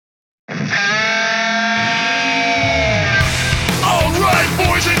Alright,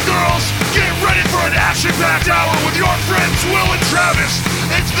 boys and girls, get ready for an action-packed hour with your friends Will and Travis.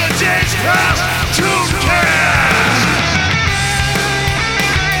 It's the Days Past Tooncast!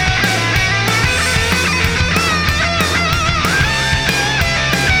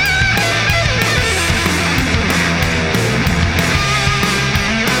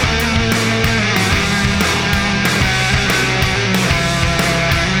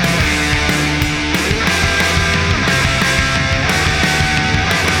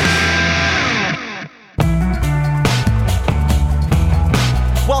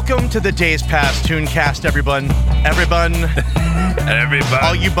 Welcome to the Days Past Tooncast, everyone. Everybody.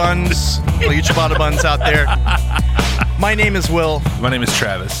 All you buns, all you ciabatta buns out there. My name is Will. My name is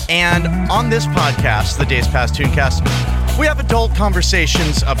Travis. And on this podcast, the Days Past Tooncast, we have adult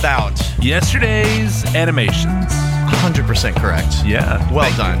conversations about Yesterday's animations. 100% correct. Yeah.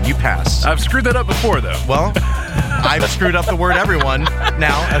 Well done. You passed. I've screwed that up before, though. Well, I've screwed up the word everyone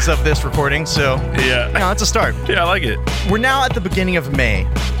now as of this recording, so Yeah. It's a start. Yeah, I like it. We're now at the beginning of May.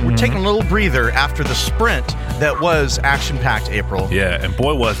 We're taking a little breather after the sprint that was action-packed April. Yeah, and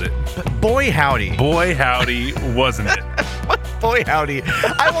boy, was it. Boy, howdy. Boy, howdy, wasn't it? Boy, howdy.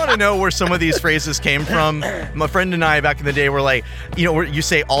 I want to know where some of these phrases came from. My friend and I back in the day were like, where you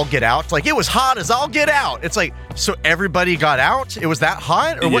say all get out. It's like, it was hot as all get out. It's like, so everybody got out? It was that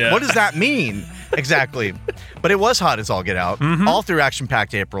hot? Or what does that mean? Exactly. But it was hot as all get out, all through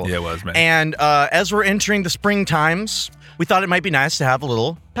action-packed April. Yeah, it was, man. And as we're entering the spring times, we thought it might be nice to have a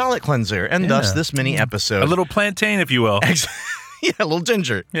little palate cleanser, and thus this mini episode. A little plantain, if you will. Yeah, a little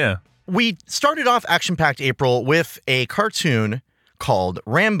ginger. Yeah. We started off action-packed April with a cartoon called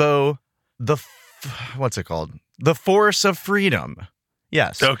Rambo, what's it called? The Force of Freedom.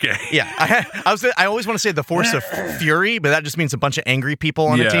 Yes. Okay. Yeah. I always want to say the Force of Fury, but that just means a bunch of angry people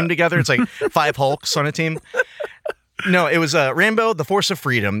on a team together. It's like 5 Hulks on a team. No, it was Rambo, The Force of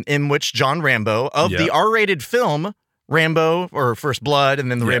Freedom, in which John Rambo of the R-rated film Rambo, or First Blood,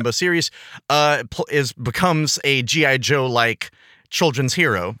 and then the Rambo series, becomes a G.I. Joe-like children's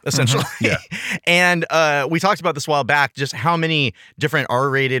hero, essentially. Yeah. And we talked about this a while back, just how many different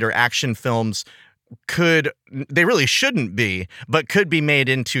R-rated or action films they really shouldn't be, but could be made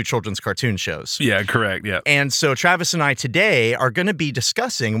into children's cartoon shows. Yeah, correct, yeah. And so Travis and I today are going to be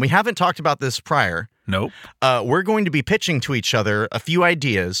discussing, and we haven't talked about this prior. Nope. We're going to be pitching to each other a few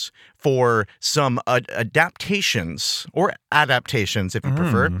ideas for some adaptations, or adaptations if you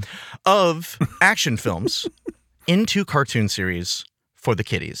prefer, of action films into cartoon series for the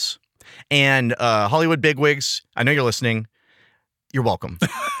kiddies. And Hollywood bigwigs, I know you're listening. You're welcome.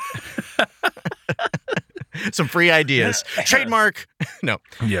 Some free ideas. Trademark. No.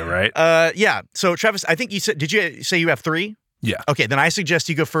 Yeah, right. Yeah. So Travis, I think did you say you have 3? Yeah. Okay, then I suggest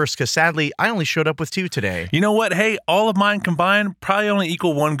you go first, because sadly, I only showed up with 2 today. You know what? Hey, all of mine combined probably only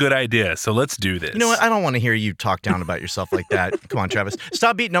equal one good idea, so let's do this. You know what? I don't want to hear you talk down about yourself like that. Come on, Travis.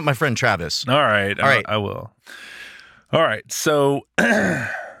 Stop beating up my friend Travis. All right. I will. All right, so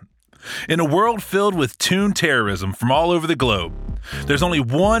in a world filled with toon terrorism from all over the globe, there's only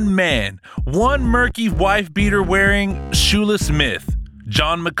one man, one murky wife-beater wearing shoeless myth.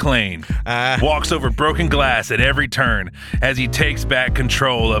 John McClane walks over broken glass at every turn as he takes back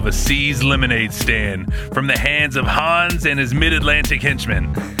control of a seized lemonade stand from the hands of Hans and his mid-Atlantic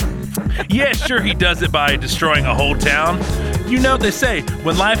henchmen. Yeah, sure, he does it by destroying a whole town. You know what they say,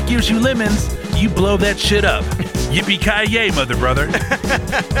 when life gives you lemons, you blow that shit up. Yippee-ki-yay, mother brother.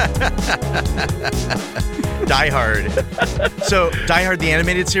 Die Hard. So, Die Hard, the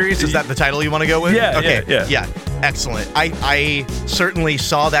animated series, is that the title you want to go with? Yeah, okay. yeah. Excellent. I certainly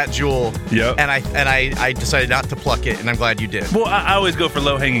saw that jewel, and I decided not to pluck it, and I'm glad you did. Well, I always go for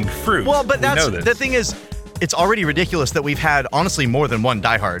low-hanging fruit. Well, but that's the thing is, it's already ridiculous that we've had, honestly, more than one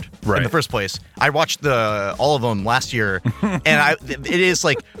Die Hard in the first place. I watched all of them last year, and it is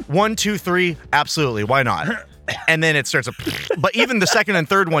like 1, 2, 3, absolutely, why not? And then it starts but even the second and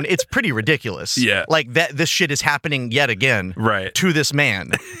third one, it's pretty ridiculous. Yeah. Like this shit is happening yet again to this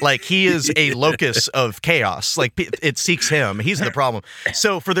man. Like he is a locus of chaos. Like it seeks him. He's the problem.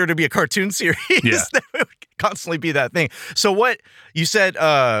 So for there to be a cartoon series, that would constantly be that thing. So what you said,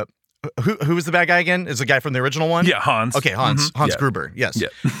 who was the bad guy again? Is the guy from the original one? Yeah, Hans. Okay, Hans Gruber. Yes.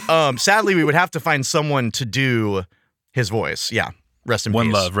 Yeah. Sadly, we would have to find someone to do his voice. Yeah. Rest in peace.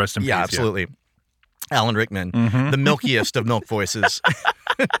 One love. Rest in peace. Yeah, absolutely. Alan Rickman, the milkiest of milk voices.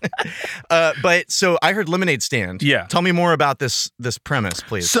 But so I heard Lemonade Stand. Yeah. Tell me more about this premise,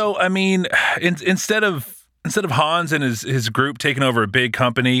 please. So, I mean, instead of Hans and his group taking over a big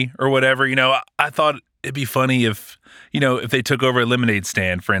company or whatever, I thought it'd be funny if they took over a lemonade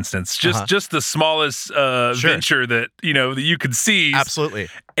stand, for instance, just the smallest venture that that you could seize. Absolutely.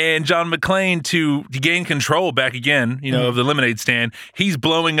 And John McClane, to gain control back again, of the lemonade stand, he's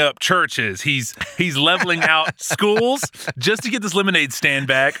blowing up churches. He's leveling out schools just to get this lemonade stand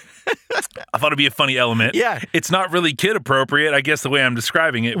back. I thought it'd be a funny element. Yeah. It's not really kid appropriate, I guess, the way I'm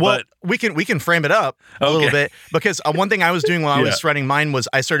describing it. Well, but we can frame it up a little bit, because one thing I was doing while I was writing mine was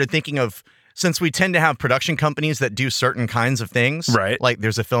I started thinking of, since we tend to have production companies that do certain kinds of things, right? Like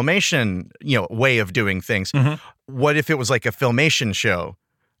there's a Filmation, way of doing things. Mm-hmm. What if it was like a Filmation show,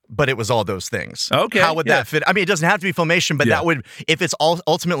 but it was all those things? Okay. How would that fit? I mean, it doesn't have to be Filmation, but that would, if it's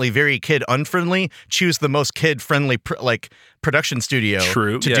ultimately very kid unfriendly, choose the most kid friendly production studio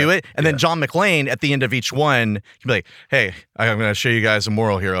to do it. And then John McClane at the end of each one can be like, hey, I'm going to show you guys a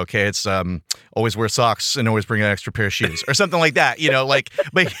moral here. Okay. It's always wear socks and always bring an extra pair of shoes or something like that,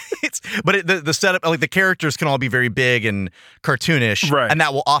 but the setup, like the characters can all be very big and cartoonish, right? And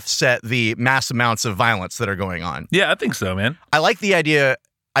that will offset the mass amounts of violence that are going on. Yeah, I think so, man. I like the idea.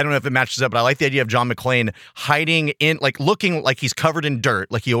 I don't know if it matches up, but I like the idea of John McClane hiding in, looking like he's covered in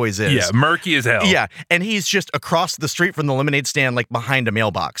dirt, like he always is. Yeah, murky as hell. Yeah, and he's just across the street from the lemonade stand, like behind a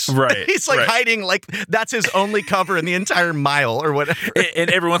mailbox. Right. He's hiding, like that's his only cover in the entire mile or whatever.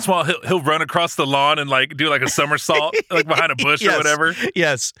 And every once in a while, he'll run across the lawn and do a somersault, behind a bush or whatever.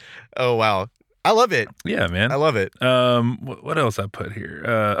 Yes. Oh wow. I love it. Yeah, man. I love it. What else I put here?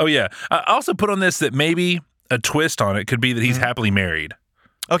 I also put on this that maybe a twist on it could be that he's happily married.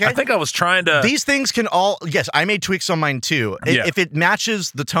 Okay. I think I was trying to... These things can all... Yes, I made tweaks on mine too. Yeah. If it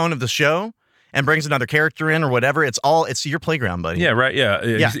matches the tone of the show and brings another character in or whatever, it's your playground, buddy. Yeah, right,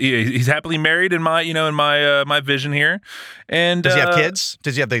 yeah. He's happily married in my, my vision here. And does he have kids?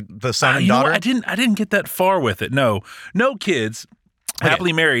 Does he have the son and daughter? I didn't get that far with it. No kids.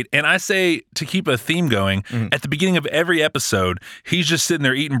 Happily married. And I say, to keep a theme going, at the beginning of every episode, he's just sitting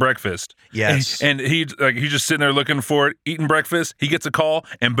there eating breakfast. Yes. And he's just sitting there looking for it, eating breakfast. He gets a call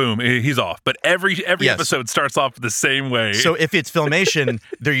and boom, he's off. But every episode starts off the same way. So if it's Filmation,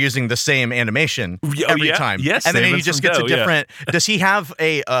 they're using the same animation every time. Yes. And then he just gets a different... Does he have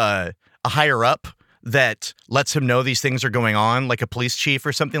a higher up that lets him know these things are going on, like a police chief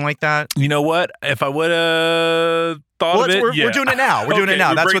or something like that? You know what? If I would have thought of it, we're doing it now. We're doing it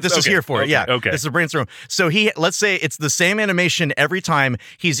now. That's what this is here for. Okay. This is a brainstorm. So let's say it's the same animation every time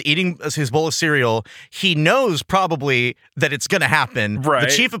he's eating his bowl of cereal. He knows probably that it's going to happen. Right.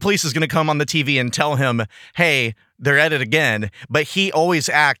 The chief of police is going to come on the TV and tell him, hey, they're at it again. But he always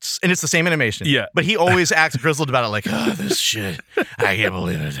acts, and it's the same animation. Yeah. But he always acts grizzled about it, like, oh, this shit. I can't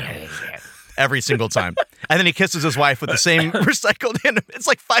believe it. Every single time. And then he kisses his wife with the same recycled it's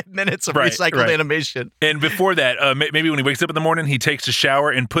like 5 minutes of recycled animation. And before that, maybe when he wakes up in the morning, he takes a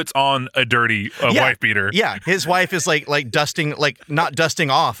shower and puts on a dirty wife beater. Yeah, his wife is like dusting, like not dusting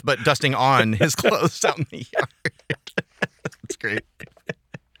off, but dusting on his clothes out in the yard. That's great.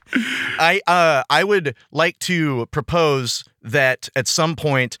 I would like to propose that at some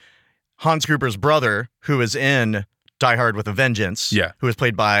point, Hans Gruber's brother, who is in Die Hard with a Vengeance, who is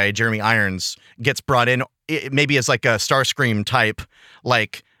played by Jeremy Irons, gets brought in maybe as like a Starscream type,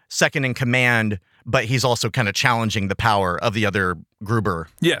 like second in command, but he's also kind of challenging the power of the other Gruber.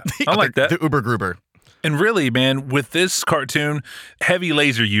 Yeah, I like that. The Uber Gruber. And really, man, with this cartoon, heavy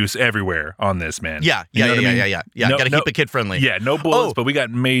laser use everywhere on this, man. Yeah. What I mean? Got to keep it kid friendly. Yeah, no bullets, but we got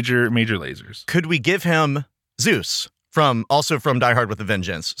major lasers. Could we give him Zeus from Die Hard with a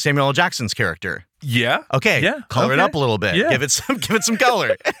Vengeance, Samuel L. Jackson's character? Yeah. Okay. Yeah. Color it up a little bit. Yeah. Give it some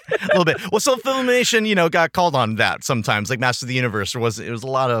color. A little bit. Well, so Filmation, got called on that sometimes, like Master of the Universe. It was a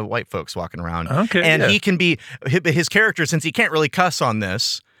lot of white folks walking around. Okay. And he can be his character, since he can't really cuss on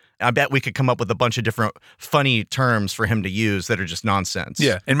this. I bet we could come up with a bunch of different funny terms for him to use that are just nonsense.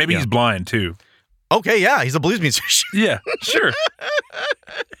 Yeah. And maybe he's blind too. Okay. Yeah. He's a blues musician. Yeah. Sure.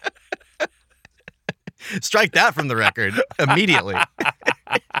 Strike that from the record immediately.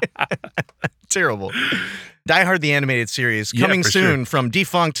 Terrible. Die Hard the Animated Series coming soon from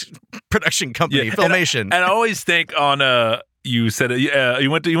defunct production company Filmation. And I always think on you said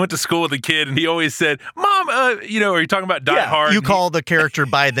you went to school with a kid and he always said, "Mom, are you talking about Die Hard?" You call the character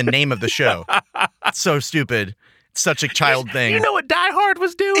by the name of the show. It's so stupid. It's such a child thing. You know what Die Hard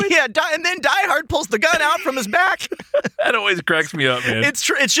was doing? Yeah, and then Die Hard pulls the gun out from his back. That always cracks me up, man. It's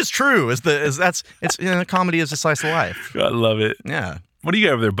true. It's just true. Comedy is a slice of life. I love it. Yeah. What do you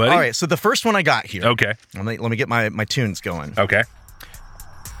got over there, buddy? All right, so the first one I got here. Okay. Let me get my tunes going. Okay.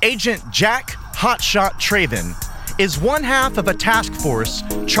 Agent Jack Hotshot Traven is one half of a task force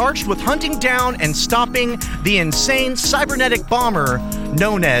charged with hunting down and stopping the insane cybernetic bomber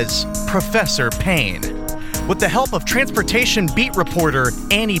known as Professor Payne. with the help of transportation beat reporter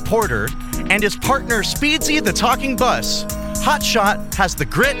Annie Porter and his partner Speedsy the Talking Bus, Hotshot has the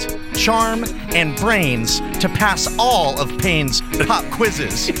grit, charm, and brains to pass all of Payne's pop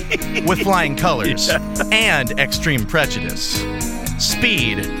quizzes with flying colors and extreme prejudice.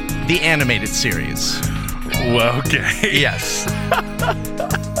 Speed, the animated series. Well, okay. Yes.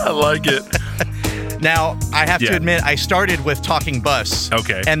 I like it. Now, I have to admit, I started with Talking Bus.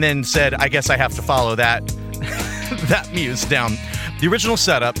 Okay. And then said, I guess I have to follow that that muse down. The original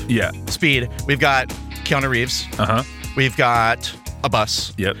setup, Speed, we've got Keanu Reeves. Uh-huh. We've got a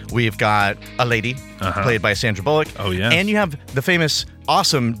bus. Yep. We've got a lady played by Sandra Bullock. Oh, yeah. And you have the famous,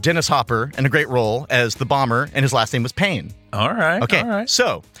 awesome Dennis Hopper in a great role as the bomber, and his last name was Payne. All right. Okay. All right.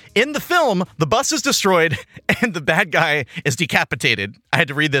 So, in the film, the bus is destroyed and the bad guy is decapitated. I had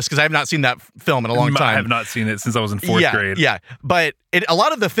to read this because I have not seen that film in a long time. I have not seen it since I was in fourth grade. Yeah. But a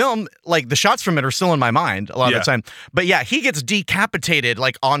lot of the film, like the shots from it are still in my mind a lot of the time. But yeah, he gets decapitated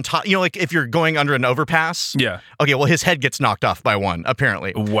like on top, like if you're going under an overpass. Yeah. Okay, well, his head gets knocked off by one,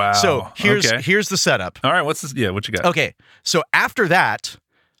 apparently. Wow. So here's the setup. All right, what's this? Yeah, what you got? Okay, so after that,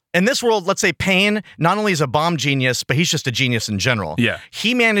 in this world, let's say Payne not only is a bomb genius, but he's just a genius in general. Yeah.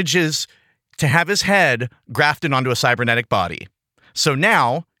 He manages to have his head grafted onto a cybernetic body. So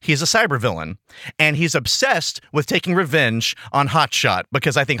now he's a cyber villain, and he's obsessed with taking revenge on Hotshot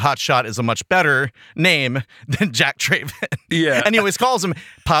because I think Hotshot is a much better name than Jack Traven. Yeah. And he always calls him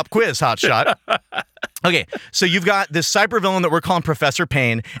Pop Quiz Hotshot. Okay, so you've got this cyber villain that we're calling Professor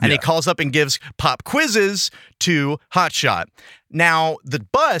Payne, and he calls up and gives pop quizzes to Hotshot. Now, the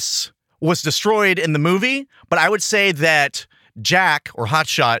bus was destroyed in the movie, but I would say that Jack, or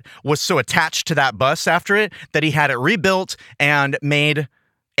Hotshot, was so attached to that bus after it that he had it rebuilt and made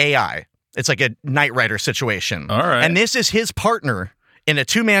AI. It's like a Knight Rider situation. All right. And this is his partner in a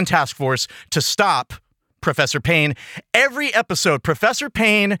two-man task force to stop Professor Payne. Every episode, Professor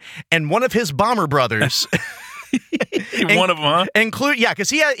Payne and one of his bomber brothers... One of them, huh? Because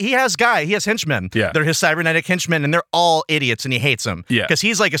he has henchmen. Yeah. They're his cybernetic henchmen, and they're all idiots, and he hates them. Yeah. Because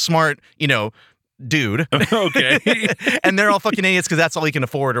he's like a smart, dude. Okay. And they're all fucking idiots because that's all he can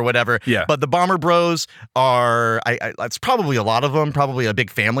afford or whatever. Yeah. But the bomber bros are, it's probably a lot of them, probably a big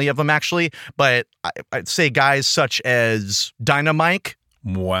family of them, actually. But I'd say guys such as Dynamite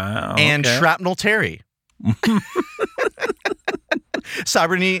and Shrapnel Terry.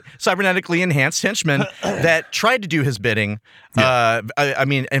 Cybernetically enhanced henchmen that tried to do his bidding. I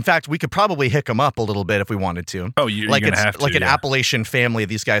mean, in fact, we could probably hick them up a little bit if we wanted to. Oh, you're like gonna it's have to, like an Appalachian family of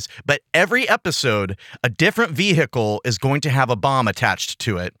these guys. But every episode, a different vehicle is going to have a bomb attached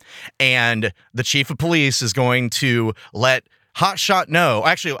to it, and the chief of police is going to let Hotshot know.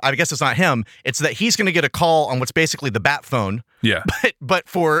 Actually, I guess it's not him. It's that he's going to get a call on what's basically the bat phone. Yeah. But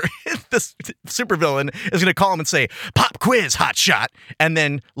for this supervillain is going to call him and say, "Pop quiz, Hotshot," and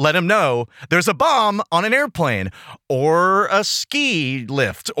then let him know there's a bomb on an airplane or a ski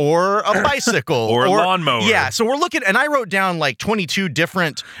lift or a bicycle or a lawnmower. Yeah. So we're looking, and I wrote down like 22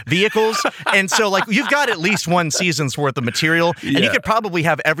 different vehicles. And so like you've got at least one season's worth of material, and you could probably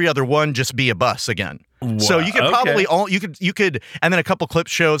have every other one just be a bus again. Wow. So you could probably you could, and then a couple clip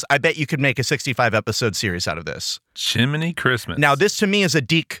shows. I bet you could make a 65 episode series out of this. Chimney Christmas. Now this to me is a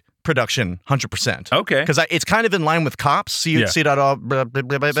Deke production, 100%. Okay. Because it's kind of in line with Cops. C.O.S. Yes.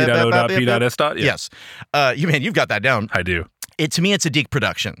 You've got that down. I do. To me, it's a Deke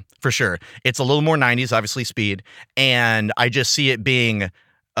production for sure. It's a little more 90s, obviously Speed, and I just see it being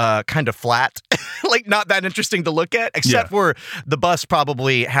kind of flat, like not that interesting to look at, except for the bus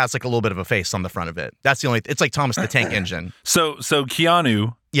probably has like a little bit of a face on the front of it. That's the only. It's like Thomas the Tank Engine. So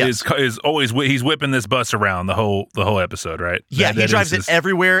Keanu is always he's whipping this bus around the whole episode, right? Yeah, he drives it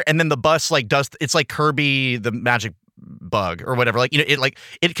everywhere, and then the bus like does. It's like Kirby the Magic Bug or whatever. Like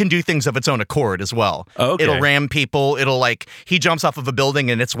it can do things of its own accord as well. Okay. It'll ram people. It'll like he jumps off of a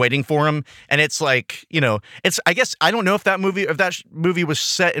building and it's waiting for him, and it's like it's. I guess I don't know if that movie was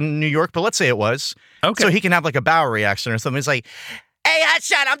set in New York, but let's say it was. Okay. So he can have like a Bowery accent or something. It's like, "Hey,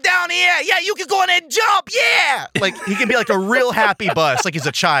 Hotshot, I'm down here. Yeah, you can go in and jump. Yeah." Like he can be like a real happy bus, like he's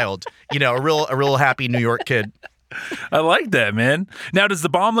a child. A real happy New York kid. I like that, man. Now, does the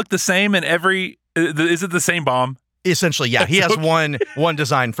bomb look the same in every? Is it the same bomb? Essentially, yeah. He has one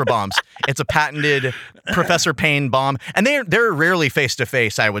design for bombs. It's a patented Professor Payne bomb, and they're rarely face to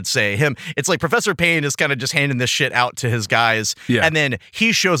face. I would say it's like Professor Payne is kind of just handing this shit out to his guys, and then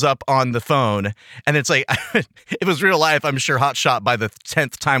he shows up on the phone, and it's like if it was real life, I'm sure Hotshot by the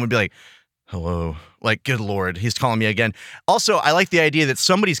 10th time would be like, "Hello." Like, good Lord, he's calling me again. Also, I like the idea that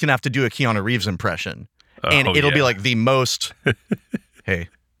somebody's gonna have to do a Keanu Reeves impression, and it'll be like the most. "Hey,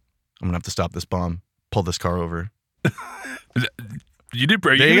 I'm gonna have to stop this bomb. pull this car over. You did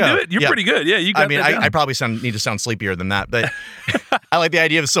pretty. There You you can go. do it. You're Yeah. pretty good. Yeah, you got I mean, that down. I probably need to sound sleepier than that, but I like the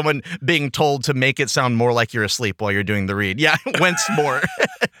idea of someone being told to make it sound more like you're asleep while you're doing the read. Yeah, once more.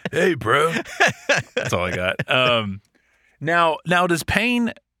 Hey, bro. That's all I got. Now, does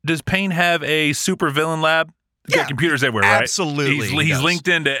Payne have a super villain lab? He's got computers everywhere, right? Absolutely, he He's does. linked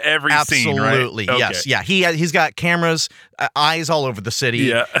into every scene, right? Absolutely, yes, yeah. He's got cameras, eyes all over the city.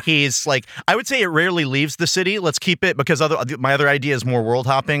 Yeah. He's like, I would say it rarely leaves the city. Let's keep it because my other idea is more world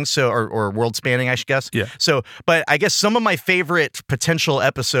hopping, or world spanning, I guess. Yeah. So, but I guess some of my favorite potential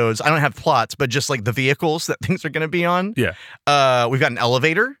episodes, I don't have plots, but just like the vehicles that things are going to be on. Yeah. We've got an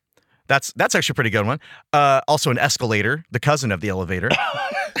elevator. That's actually a pretty good one. Also an escalator, the cousin of the elevator.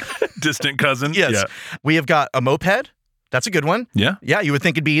 Distant cousin. Yes. Yeah. We have got a moped. That's a good one. Yeah. Yeah, you would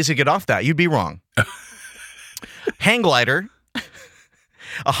think it'd be easy to get off that. You'd be wrong. Hang glider,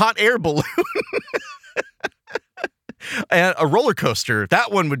 a hot air balloon, and a roller coaster.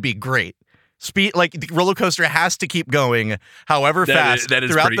 That one would be great. Speed, like the roller coaster has to keep going, however fast that is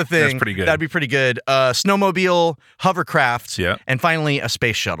throughout pretty- the thing. that's pretty good. That'd be pretty good. Snowmobile, hovercraft, Yeah. and finally a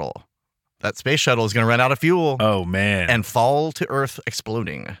space shuttle. That space shuttle is going to run out of fuel Oh man. and fall to Earth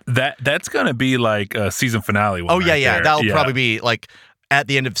exploding. that's gonna be like a season finale one. Oh, yeah, right yeah. there. That'll probably be like at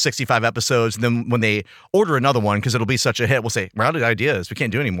the end of 65 episodes. And then when they order another one, because it'll be such a hit, we'll say, we're out of ideas. We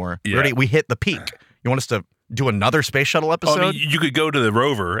can't do anymore. Yeah. We hit the peak. You want us to do another space shuttle episode? I mean, you could go to the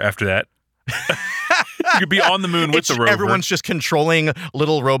rover after that. You could be on the moon with the rover. Everyone's just controlling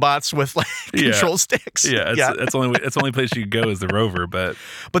little robots with like Yeah. control sticks. Yeah, that's the only place you could go is the rover. But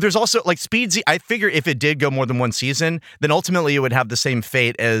But there's also like Speedsy. I figure if it did go more than one season, then ultimately it would have the same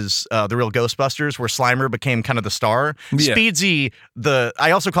fate as the real Ghostbusters, where Slimer became kind of the star. Yeah. Speedsy,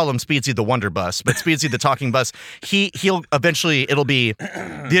 I also call him Speedsy the Wonder Bus, but Speedsy the Talking Bus. He'll eventually it'll be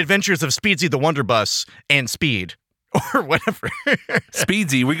the Adventures of Speedsy the Wonder Bus and Speed or whatever.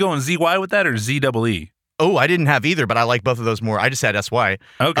 Speedsy, we going ZY with that or ZEE? Oh, I didn't have either, but I like both of those more. I just had SY.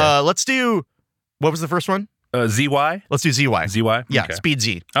 Okay. Let's do. What was the first one? ZY? Let's do ZY. ZY? Yeah, Okay. Speed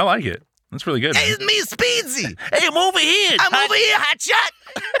Z. I like it. That's really good. Hey, it's me, Speedsy. Hey, I'm over here. I'm over here,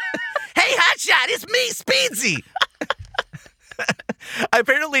 Hotshot. Hey, Hotshot, it's me, Speedsy.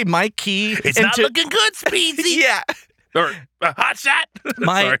 Apparently, my key. It's not looking good, Speedsy. Yeah, Or hot shot.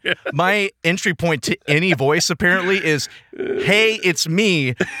 my Sorry. my entry point to any voice apparently is, "Hey, it's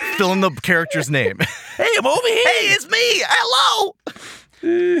me." Fill in the character's name. Hey, I'm over here. Hey, it's me. Hello.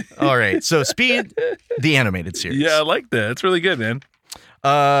 All right, so Speed, the animated series. Yeah, I like that. It's really good, man.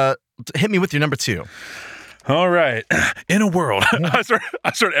 Hit me with your number 2. All right. In a world. I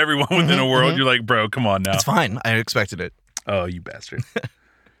start everyone with in a world. You're like, bro, come on now. It's fine. I expected it. Oh, you bastard.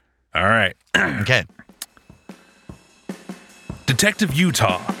 All right. Okay. Detective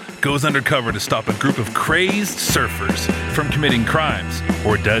Utah goes undercover to stop a group of crazed surfers from committing crimes,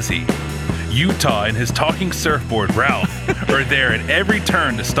 or does he? Utah and his talking surfboard, Ralph, are there at every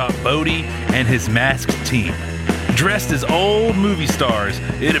turn to stop Bodie and his masked team. Dressed as old movie stars,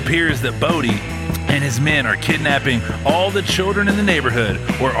 it appears that Bodie and his men are kidnapping all the children in the neighborhood,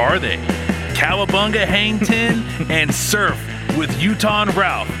 or are they? Cowabunga, hang 10, and surf with Utah and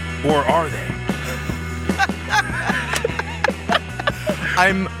Ralph, or are they?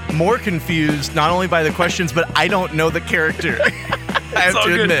 I'm more confused not only by the questions, but I don't know the character. I have all to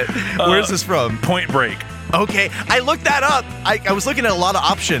good. admit. Where's this from? Point Break. Okay, I looked that up. I was looking at a lot of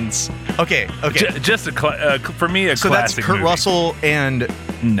options. Okay. Just for me, a So that's classic Kurt movie. Russell and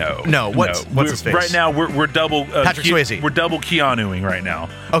No. What's his face? Right now, we're double Patrick Swayze. We're double Keanuing right now.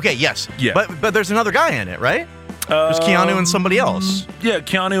 okay, yes. Yeah. But there's another guy in it, right? There's Keanu and somebody else. Yeah,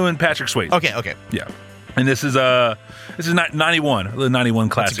 Keanu and Patrick Swayze. Okay. Yeah, and this is 91, the 91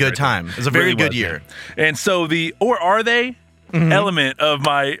 classic. It's a good right there. time. It's a very Really good was, year. man. And so the or are they element of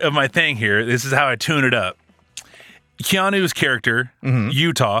my thing here. This is how I tune it up. Keanu's character,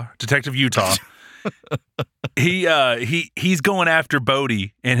 Utah, Detective Utah. He's going after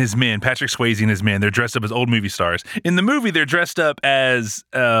Bodie and his men, Patrick Swayze and his men. They're dressed up as old movie stars. In the movie, they're dressed up as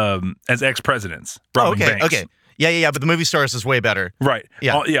ex-presidents. Robbing banks. Okay. Yeah. But the movie stars is way better. Right.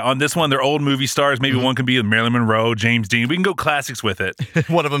 Yeah. On this one, they're old movie stars. Maybe one can be Marilyn Monroe, James Dean. We can go classics with it.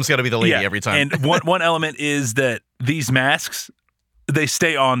 One of them's got to be the lady every time. And one element is that these masks, they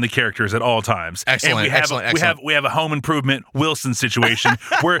stay on the characters at all times. Excellent, And we have excellent. we have a Home Improvement Wilson situation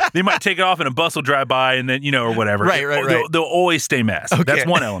where they might take it off and a bus will drive by and then or whatever. Right. They'll always stay masked. Okay. That's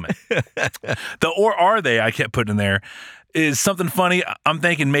one element. The or are they I kept putting in there. is something funny. I'm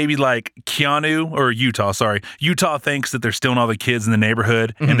thinking maybe like Keanu or Utah. Sorry, Utah thinks that they're stealing all the kids in the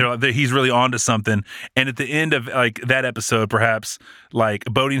neighborhood, and he's really onto something. And at the end of like that episode, perhaps like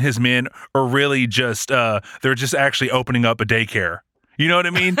Bodie and his men are really just they're just actually opening up a daycare. You know what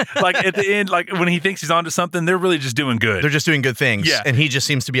I mean? Like at the end, like when he thinks he's onto something, they're really just doing good. They're just doing good things. Yeah. And he just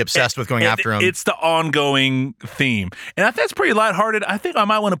seems to be obsessed with going after him. It's the ongoing theme. And I think that's pretty lighthearted. I think I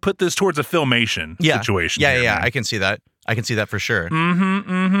might want to put this towards a Filmation situation. Yeah, here, yeah. man. I can see that. I can see that for sure.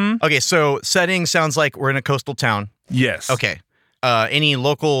 Mm-hmm. Okay, so setting sounds like we're in a coastal town. Yes. Okay. Any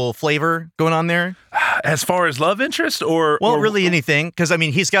local flavor going on there? As far as love interest or Really anything. Because, I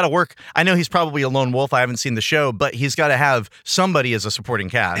mean, he's got to work. I know he's probably a lone wolf. I haven't seen the show, but he's got to have somebody as a supporting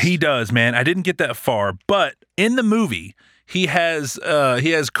cast. He does, man. I didn't get that far. But in the movie, he has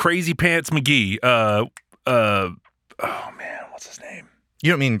Crazy Pants McGee. Oh, man. What's his name?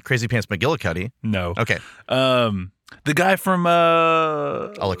 You don't mean Crazy Pants McGillicuddy? No. Okay. The guy from...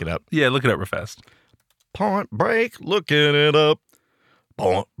 I'll look it up. Yeah, look it up real fast. Point Break, looking it up.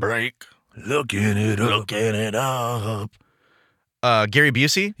 Point Break, Looking it up. looking it up. Gary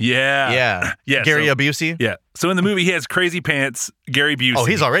Busey? Yeah. Yeah. Yeah. Gary so, Busey? Yeah. So in the movie, he has Crazy Pants, Gary Busey. Oh,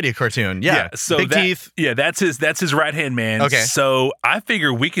 he's already a cartoon. Yeah. So Big teeth. Yeah, that's his right hand man. Okay. So I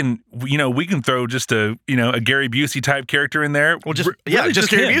figure we can throw just a Gary Busey type character in there. Well, just Gary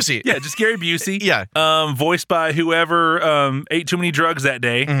him. Busey. Yeah, just Gary Busey. Yeah. Voiced by whoever ate too many drugs that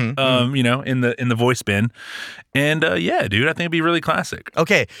day. In the voice bin. And yeah, dude, I think it'd be really classic.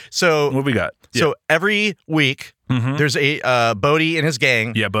 Okay. So What we got? So every week there's a Bodie and his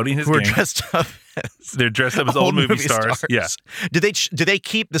gang. Yeah, Bodie and his who gang. are dressed up. They're dressed up as old movie stars. Yeah. Do they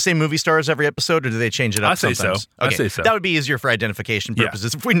keep the same movie stars every episode, or do they change it up? I say sometimes? so. I say so. That would be easier for identification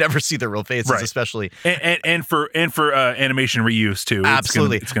purposes if we never see their real faces, Right. especially. And for animation reuse too.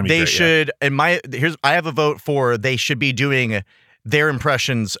 Absolutely, it's gonna be they great, should. And I have a vote for they should be doing their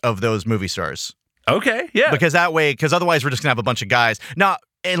impressions of those movie stars. Okay, yeah. Because otherwise we're just gonna have a bunch of guys. Now,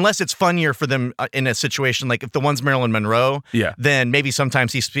 unless it's funnier for them in a situation like if the one's Marilyn Monroe, then maybe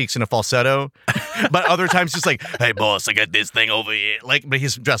sometimes he speaks in a falsetto, but other times just like, "Hey boss, I got this thing over here." But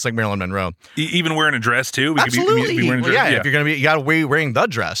he's dressed like Marilyn Monroe. Even wearing a dress too. We Absolutely, could be wearing a dress. If you're gonna be, you gotta be wearing the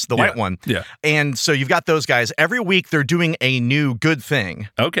dress, the white one. Yeah. And so you've got those guys. Every week they're doing a new good thing.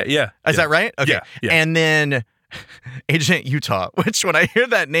 Okay, yeah. Is that right? Okay. Yeah. And then Agent Utah, which when I hear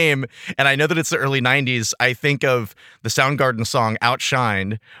that name and I know that it's the early 90s, I think of the Soundgarden song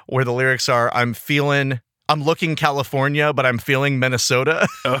Outshined, where the lyrics are, I'm looking California, but I'm feeling Minnesota.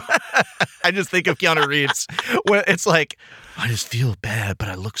 Oh. I just think of Keanu Reeves, where it's like, I just feel bad, but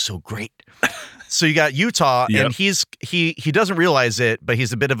I look so great. So you got Utah, and he doesn't realize it, but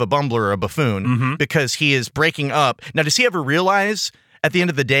he's a bit of a bumbler or a buffoon because he is breaking up. Now, does he ever realize at the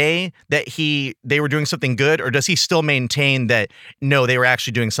end of the day that they were doing something good, or does he still maintain that no, they were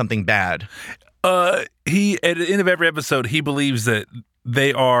actually doing something bad? He at the end of every episode, he believes that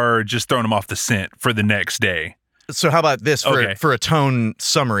they are just throwing him off the scent for the next day. So how about this for a tone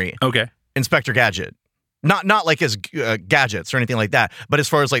summary? Okay, Inspector Gadget, not like his gadgets or anything like that, but as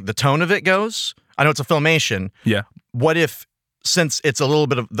far as like the tone of it goes, I know it's a Filmation. Yeah. What if, since it's a little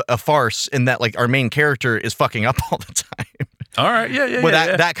bit of a farce in that like our main character is fucking up all the time? All right, yeah. Would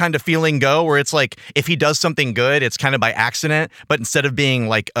that kind of feeling go where it's like if he does something good, it's kind of by accident, but instead of being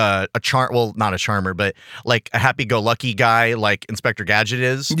like not a charmer, but like a happy-go-lucky guy like Inspector Gadget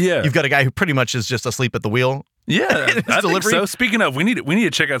is, you've got a guy who pretty much is just asleep at the wheel. Yeah, I think so. Speaking of, we need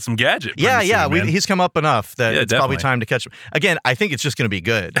to check out some Gadget. He's come up enough that it's definitely probably time to catch him. Again, I think it's just going to be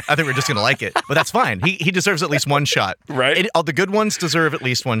good. I think we're just going to like it, but that's fine. He deserves at least one shot. Right. All the good ones deserve at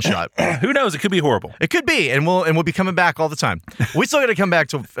least one shot. Who knows? It could be horrible. It could be, and we'll be coming back all the time. We still got to come back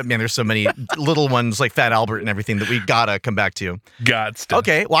to. Man, there's so many little ones like Fat Albert and everything that we gotta come back to.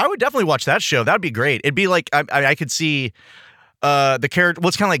 Okay, well, I would definitely watch that show. That would be great. It'd be like I could see the character. Well,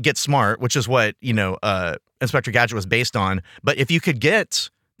 it's kind of like Get Smart, which is what Inspector Gadget was based on. But if you could get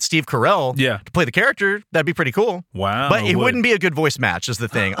Steve Carell to play the character, that'd be pretty cool. Wow. But it wouldn't be a good voice match is the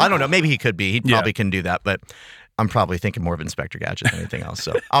thing. I don't know. Maybe he could be. He probably can do that. But I'm probably thinking more of Inspector Gadget than anything else.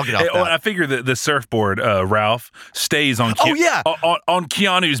 So I'll get off that. I figure that the surfboard, Ralph, stays on on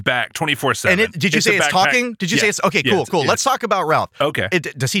Keanu's back 24/7. And did you say it's talking? Did you say it's... Okay, cool. Yeah. Let's talk about Ralph. Okay.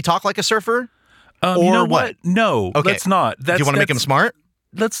 Does he talk like a surfer? Or you know what? No, okay. let's not. Do you want to make him smart?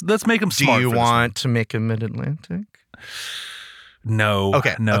 Let's make him smart. Do you want to make him Mid-Atlantic? No.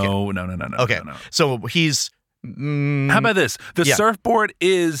 Okay. No. Okay. No. So he's... How about this? The surfboard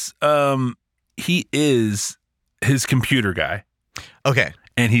is... he is his computer guy. Okay.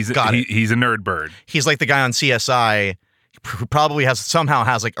 And he's a nerd bird. He's like the guy on CSI who probably somehow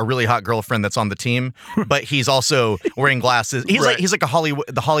has like a really hot girlfriend that's on the team, but he's also wearing glasses. He's Right. like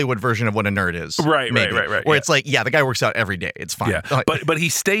the Hollywood version of what a nerd is. Right. Where Yeah. it's like, the guy works out every day. It's fine. Yeah, Like, but he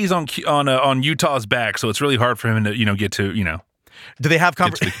stays on Utah's back, so it's really hard for him to get to do they have to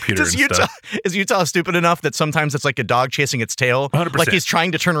the computer Does and Utah stuff. is Utah stupid enough that sometimes it's like a dog chasing its tail? 100%. Like he's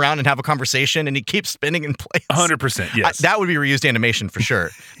trying to turn around and have a conversation, and he keeps spinning in place. 100%. Yes, That would be reused animation for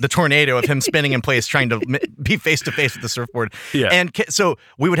sure. The tornado of him spinning in place, trying to be face to face with the surfboard. Yeah. And so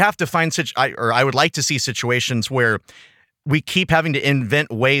we would have to find I would like to see situations where we keep having to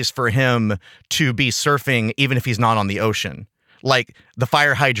invent ways for him to be surfing, even if he's not on the ocean. Like the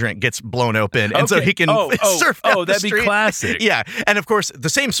fire hydrant gets blown open, and so Okay. he can surf. Oh, down the that'd be street. classic. Yeah, and of course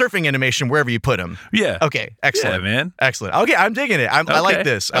the same surfing animation wherever you put him. Yeah. Okay, excellent, Yeah, man. excellent. Okay, I'm digging it. I like Okay.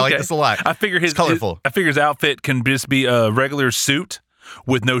 this. I like Okay. this a lot. I figure It's colorful. I figure his outfit can just be a regular suit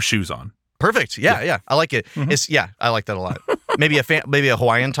with no shoes on. Perfect. Yeah. I like it. Mm-hmm. I like that a lot. Maybe a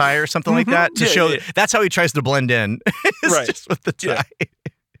Hawaiian tie or something like that to Yeah, show yeah. that's how he tries to blend in. It's Right. just with the tie. Yeah.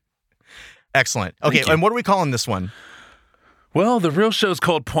 Excellent. Okay, Thank you. and what are we calling this one? Well, the real show's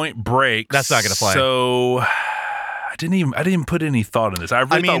called Point Break. That's not gonna fly. So I didn't even put any thought in this. I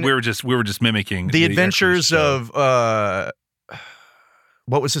really thought we were just mimicking The Adventures actual show. of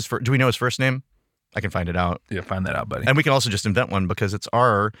what was his first? Do we know his first name? I can find it out, Yeah, find that out, buddy. and we can also just invent one because it's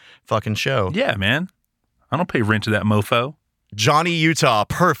our fucking show. Yeah, man. I don't pay rent to that mofo. Johnny Utah.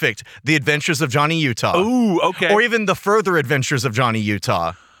 Perfect. The Adventures of Johnny Utah. Ooh, okay. Or even the Further Adventures of Johnny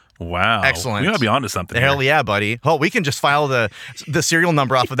Utah. Wow. Excellent. We might be onto something. Hell here. yeah, buddy. Oh, we can just file the serial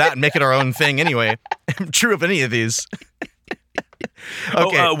number off of that and make it our own thing anyway. True of any of these.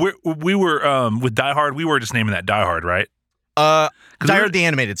 Okay. We were with Die Hard. We were just naming that Die Hard, right? Die we're- Hard the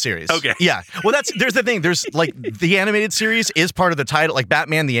animated series. Okay. Yeah. Well, there's the thing. There's like the animated series is part of the title, like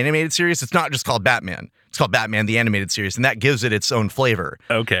Batman the animated series. It's not just called Batman. It's called Batman the animated series, and that gives it its own flavor.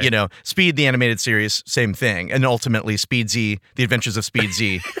 Okay. You know, Speed the animated series, same thing, and ultimately Speed Z, the Adventures of Speed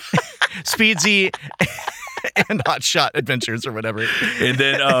Z, Speed Z, and Hot Shot Adventures or whatever. And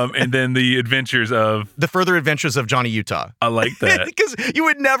then the Adventures of The Further Adventures of Johnny Utah. I like that. Because you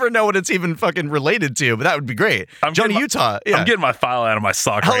would never know what it's even fucking related to, but that would be great. Johnny Utah. Yeah. I'm getting my file out of my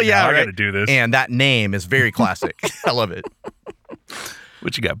sock Hell right yeah, now. I right? got to do this. And that name is very classic. I love it.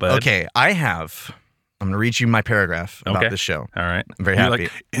 What you got, bud? Okay, I'm going to read you my paragraph about Okay. this show. All right. I'm very You're happy.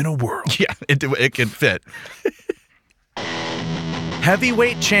 Like, in a world. Yeah, it could fit.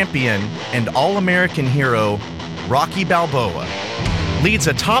 Heavyweight champion and all-American hero Rocky Balboa leads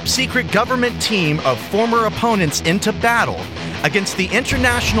a top-secret government team of former opponents into battle against the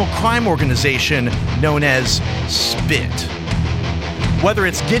international crime organization known as SPIT. Whether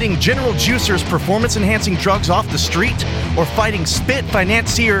it's getting General Juicer's performance-enhancing drugs off the street or fighting SPIT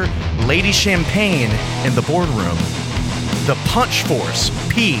financier Lady Champagne in the boardroom, the Punch Force,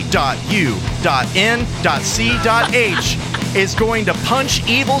 P.U.N.C.H, is going to punch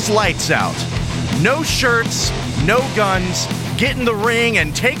evil's lights out. No shirts, no guns, get in the ring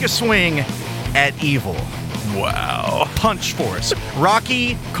and take a swing at evil. Wow. Punch Force.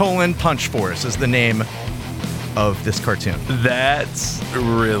 Rocky Punch Force is the name of this cartoon. That's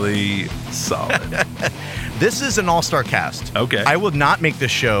really solid. This is an all-star cast. Okay. I would not make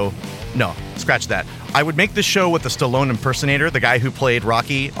this show. No, scratch that. I would make this show with the Stallone impersonator, the guy who played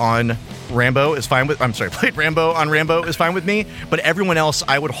Rocky on Rambo is fine with. I'm sorry, played Rambo on Rambo is fine with me. But everyone else,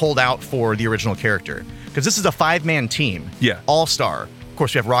 I would hold out for the original character because this is a 5-man team. Yeah. All-star. Of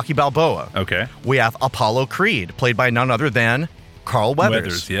course, we have Rocky Balboa. Okay. We have Apollo Creed, played by none other than Carl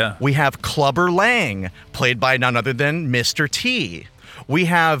Weathers. Yeah. We have Clubber Lang, played by none other than Mr. T. We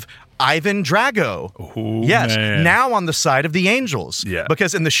have Ivan Drago. Ooh, yes, man. now on the side of the Angels. Yeah.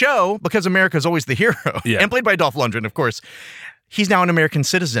 Because in the show, because America's always the hero, Yeah. and played by Dolph Lundgren, of course, he's now an American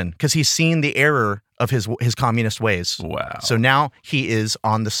citizen because he's seen the error of his communist ways. Wow. So now he is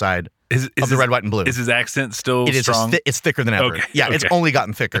on the side Is of the red, white, and blue. Is his accent still It is. strong? It's thicker than ever. Okay, Yeah, it's okay. only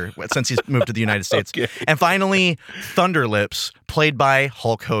gotten thicker since he's moved to the United States. Okay. And finally, Thunderlips, played by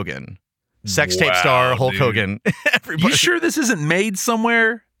Hulk Hogan. Sex tape Wow, star Hulk dude. Hogan. Everybody. You sure this isn't made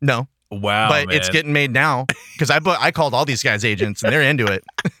somewhere? No, Wow, but man. it's getting made now because I called all these guys agents and they're into it.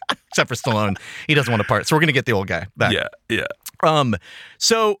 Except for Stallone, he doesn't want to part. So we're gonna get the old guy back. Yeah.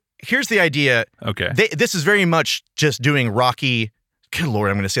 So here's the idea. Okay. This is very much just doing Rocky. Good Lord,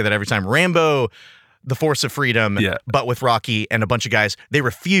 I'm going to say that every time. Rambo, The Force of Freedom, Yeah. but with Rocky and a bunch of guys. They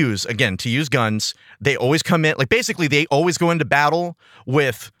refuse, again, to use guns. They always come in, like basically they always go into battle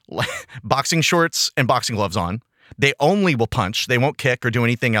with boxing shorts and boxing gloves on. They only will punch. They won't kick or do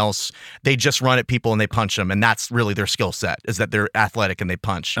anything else. They just run at people and they punch them. And that's really their skill set, is that they're athletic and they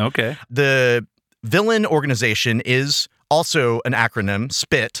punch. Okay. The villain organization is also an acronym,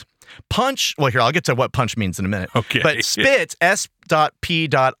 SPIT. Punch, well, here, I'll get to what punch means in a minute. Okay. But SPIT, S.P.I.T.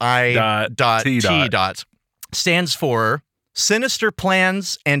 stands for Sinister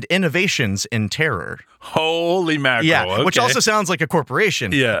Plans and Innovations in Terror. Holy mackerel. Yeah, Okay. which also sounds like a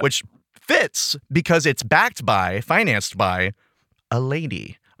corporation. Yeah. Which fits because it's financed by a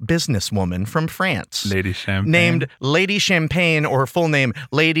lady, businesswoman from France. Lady Champagne. Named Lady Champagne, or her full name,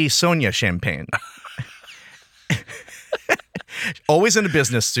 Lady Sonia Champagne. Always in a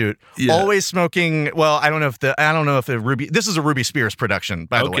business suit, Yeah. always smoking. Well, I don't know if the Ruby. This is a Ruby Spears production,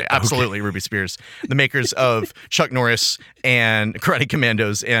 by the way. Absolutely, Ruby Spears, the makers of Chuck Norris and Karate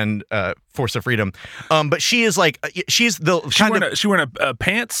Commandos and Force of Freedom. But she is like she's the She wearing a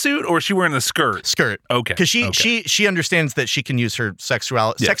pantsuit, or is she wearing the skirt? skirt. Okay. Because she understands that she can use her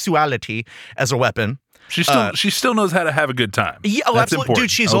sexuality as a weapon. She still knows how to have a good time. Yeah, That's absolutely. important.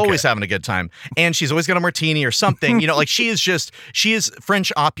 Dude, she's always having a good time. And she's always got a martini or something. You know, like she is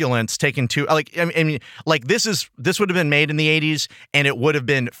French opulence taken to, like, I mean, like this would have been made in the 80s, and it would have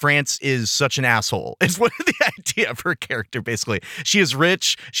been France is such an asshole. It's what the idea of her character, basically. She is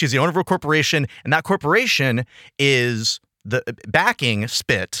rich, she's the owner of a corporation, and that corporation is the backing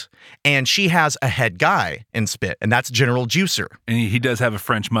Spit, and she has a head guy in Spit, and that's General Juicer. And he does have a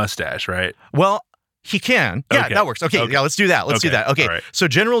French mustache, right? Well, he can. Yeah, Okay. that works. Okay, yeah, let's do that. Let's do that. Okay, all right. So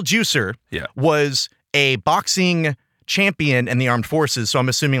General Juicer was a boxing champion in the armed forces, so I'm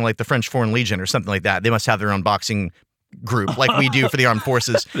assuming like the French Foreign Legion or something like that. They must have their own boxing group like we do for the armed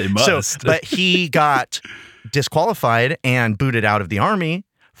forces. They must. But he got disqualified and booted out of the army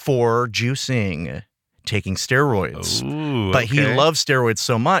for juicing, taking steroids. Ooh, But he okay. loves steroids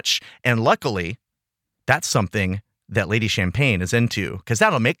so much, and luckily, that's something that Lady Champagne is into, because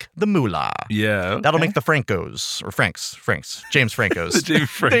that'll make the moolah. Yeah. Okay. That'll make the Francos, or Franks, James Francos. The James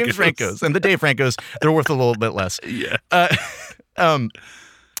Francos. James Francos. And the Dave Francos, they're worth a little bit less. Yeah.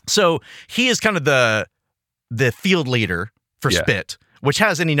 So he is kind of the field leader for Spit, which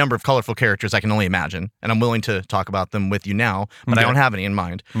has any number of colorful characters I can only imagine. And I'm willing to talk about them with you now, but I don't have any in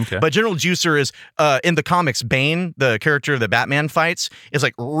mind. Okay. But General Juicer is, in the comics, Bane, the character that Batman fights, is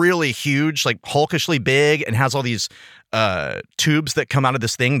like really huge, like hulkishly big, and has all these tubes that come out of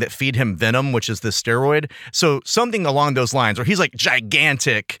this thing that feed him venom, which is this steroid. So something along those lines, where he's like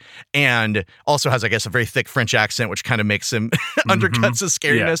gigantic and also has, I guess, a very thick French accent, which kind of makes him undercuts his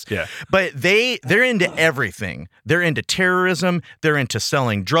scariness. Yeah. But they're into everything. They're into terrorism. They're into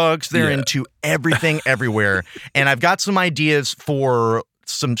selling drugs. They're into everything everywhere. And I've got some ideas for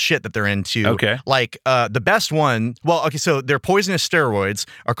some shit that they're into. Okay. Like the best one, so their poisonous steroids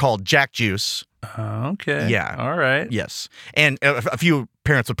are called Jack Juice. Okay. Yeah. All right. Yes. And a few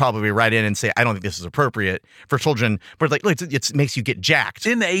parents would probably write in and say, I don't think this is appropriate for children, but like, look, it makes you get jacked.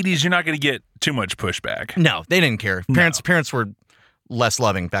 In the 80s, you're not going to get too much pushback. No, they didn't care. Parents were less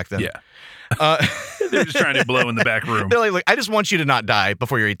loving back then. Yeah. They're just trying to blow in the back room. They're like, look, I just want you to not die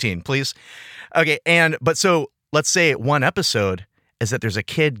before you're 18, please. Okay. But so let's say one episode is that there's a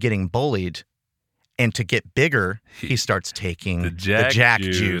kid getting bullied, and to get bigger, he starts taking the Jack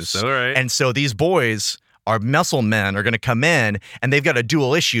juice. All right. And so these boys, our muscle men, are going to come in, and they've got a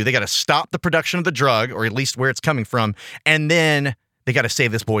dual issue. They got to stop the production of the drug, or at least where it's coming from, and then they got to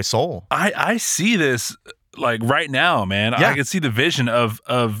save this boy's soul. I see this like right now, man. Yeah. I can see the vision of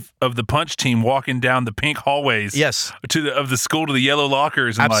the punch team walking down the pink hallways. Yes. Of the school to the yellow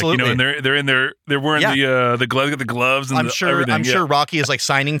lockers, and Absolutely. and they're wearing the gloves and I'm sure everything. I'm sure Rocky is like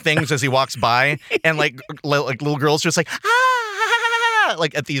signing things as he walks by, and like little girls just like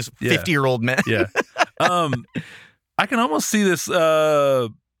like at these 50-year-old men. Yeah. I can almost see this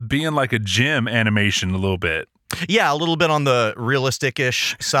being like a gym animation a little bit. Yeah, a little bit on the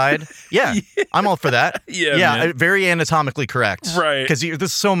realistic-ish side. Yeah, I'm all for that. Yeah, man. Very anatomically correct. Right. Because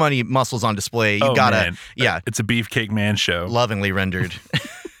there's so many muscles on display. You gotta, man. It's a Beefcake Man show. Lovingly rendered.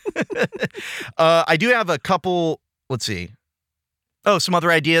 I do have a couple, let's see. Some other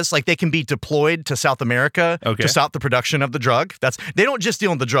ideas, like they can be deployed to South America to stop the production of the drug. They don't just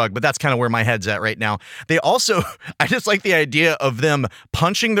deal in the drug, but that's kind of where my head's at right now. They also, I just like the idea of them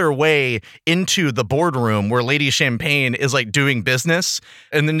punching their way into the boardroom where Lady Champagne is like doing business,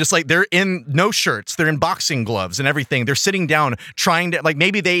 and then just like they're in no shirts, they're in boxing gloves and everything. They're sitting down trying to, like,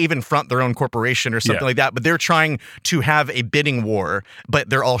 maybe they even front their own corporation or something like that, but they're trying to have a bidding war, but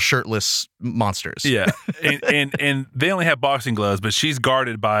they're all shirtless monsters. Yeah, and they only have boxing gloves, but she's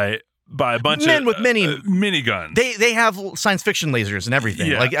guarded by a bunch men of with many miniguns. They have science fiction lasers and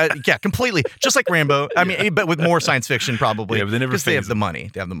everything. Yeah. Like completely, just like Rambo. I mean, but with more science fiction probably. Yeah, but they never because they have phase the money.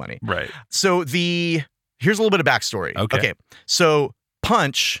 They have the money. Right. So here's a little bit of backstory. Okay. So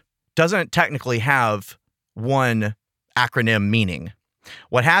Punch doesn't technically have one acronym meaning.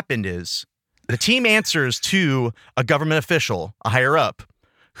 What happened is the team answers to a government official, a higher up,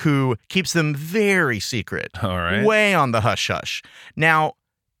 who keeps them very secret, All right. way on the hush-hush. Now,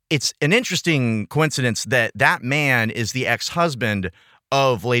 it's an interesting coincidence that that man is the ex-husband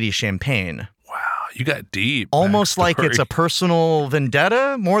of Lady Champagne. Wow, you got deep. Almost like it's a backstory. personal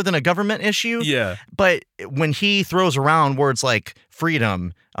vendetta more than a government issue. Yeah. But when he throws around words like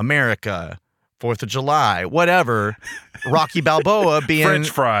freedom, America, 4th of July, whatever, Rocky Balboa being French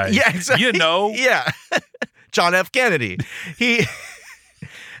fries. Yeah, exactly. You know. Yeah. John F. Kennedy.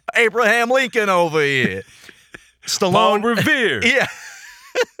 Abraham Lincoln over here. Paul Stallone. Revere. Yeah.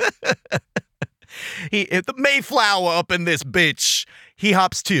 The Mayflower up in this bitch. He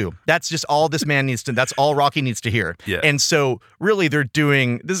hops too. That's just all this man needs to, that's all Rocky needs to hear. Yeah. And so really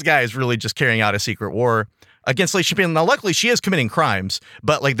this guy is really just carrying out a secret war against Lady Champagne. Now, luckily she is committing crimes,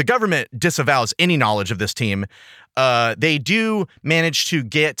 but like the government disavows any knowledge of this team. They do manage to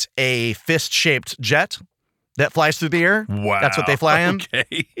get a fist-shaped jet that flies through the air. Wow. That's what they fly in.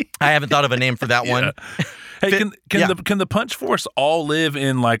 Okay. I haven't thought of a name for that one. Hey, Yeah. can the Punch Force all live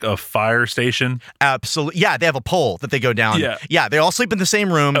in like a fire station? Absolutely. Yeah, they have a pole that they go down. Yeah. They all sleep in the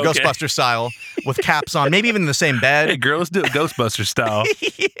same room, Okay. Ghostbuster style, with caps on, maybe even in the same bed. Hey, girl, let's do it Ghostbuster style.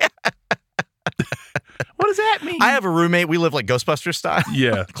 What does that mean? I have a roommate. We live like Ghostbuster style.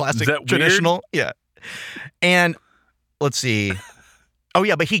 Yeah. Classic, Is that weird? traditional. Yeah. And let's see. Oh,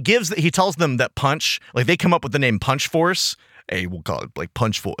 yeah, but he tells them that Punch, like they come up with the name Punch Force. Hey, we'll call it like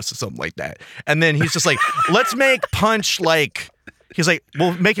Punch Force or something like that. And then he's just like, let's make Punch like, he's like,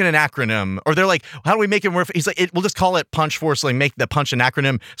 we'll make it an acronym. Or they're like, how do we make it more? He's like, we'll just call it Punch Force, like make the Punch an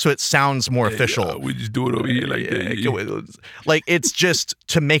acronym so it sounds more official. Yeah, we just do it over here like that. Like it's just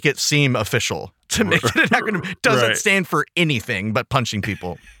to make it seem official. To make it an acronym doesn't Right. stand for anything but punching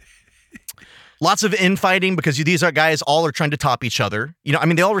people. Lots of infighting because these are guys all are trying to top each other. You know, I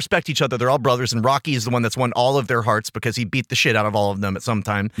mean, they all respect each other. They're all brothers, and Rocky is the one that's won all of their hearts because he beat the shit out of all of them at some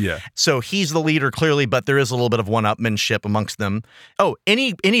time. Yeah. So he's the leader clearly, but there is a little bit of one-upmanship amongst them. Oh,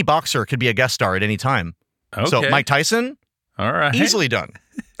 any boxer could be a guest star at any time. Okay. So Mike Tyson, all right. easily done.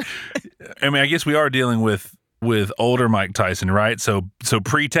 I mean, I guess we are dealing with older Mike Tyson, right? So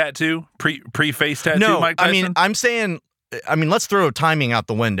pre-tattoo, pre-face tattoo No, Mike Tyson? I mean, I'm saying, let's throw timing out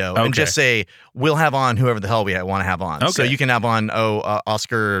the window and just say we'll have on whoever the hell we want to have on. So Okay. you can have on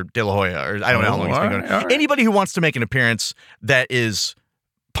Oscar De La Hoya, or I don't know how long he's been going. all right. Anybody who wants to make an appearance that is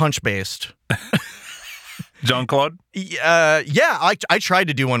punch based. Jean-Claude? I tried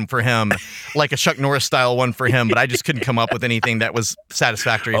to do one for him, like a Chuck Norris style one for him, but I just couldn't come up with anything that was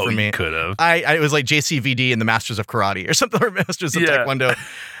satisfactory for me. You could have. It was like JCVD and the Masters of Karate or something, or Masters of Yeah. Taekwondo.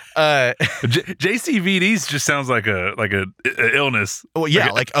 JCVD just sounds like a illness. Well,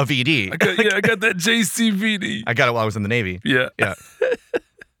 yeah, like a VD. I got that JCVD. I got it while I was in the Navy. Yeah. Yeah.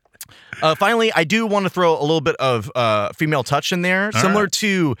 Finally, I do want to throw a little bit of female touch in there, similar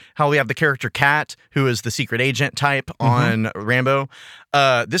to how we have the character Kat, who is the secret agent type on Rambo.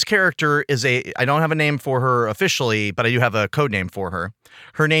 This character is I don't have a name for her officially, but I do have a code name for her.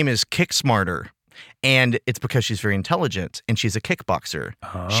 Her name is Kick Smarter. And it's because she's very intelligent and she's a kickboxer.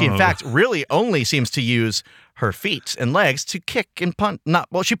 She, in fact, really only seems to use her feet and legs to kick and punch.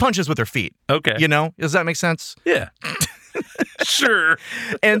 She punches with her feet. Okay. You know? Does that make sense? Yeah. Sure.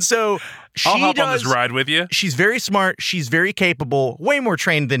 And so I'll hop on this ride with you. She's very smart. She's very capable, way more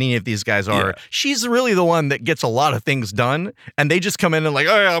trained than any of these guys are. Yeah. She's really the one that gets a lot of things done. And they just come in and like,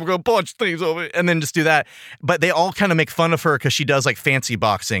 oh, yeah, I'm going to punch things over and then just do that. But they all kind of make fun of her because she does like fancy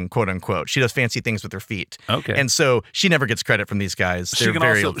boxing, quote unquote. She does fancy things with her feet. Okay. And so she never gets credit from these guys. They're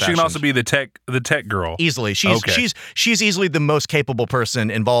very she can also be the tech girl. Easily. She's easily the most capable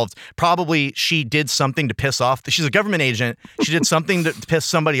person involved. Probably she did something to piss off. She's a government agent. She did something to piss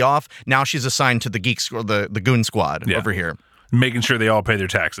somebody off. Now she's assigned to the geeks or the goon squad over here. Making sure they all pay their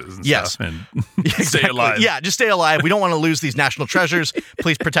taxes and stuff and stay alive. Yeah, just stay alive. We don't want to lose these national treasures.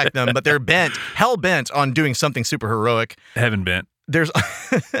 Please protect them. But they're hell bent on doing something super heroic. Heaven bent.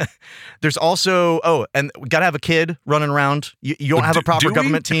 There's also, and we got to have a kid running around. You don't have a proper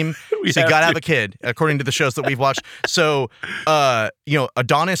government team, so you got to have a kid, according to the shows that we've watched. So,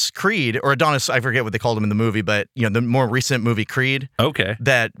 Adonis Creed, or Adonis, I forget what they called him in the movie, but, the more recent movie Creed. Okay.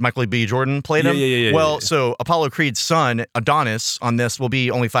 That Michael B. Jordan played him. Yeah. Well, so Apollo Creed's son, Adonis, on this will be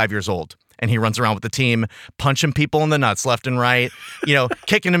only 5 years old. And he runs around with the team, punching people in the nuts left and right,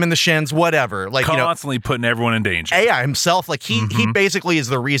 kicking them in the shins, whatever. Like, constantly putting everyone in danger. Yeah, himself. Like he basically is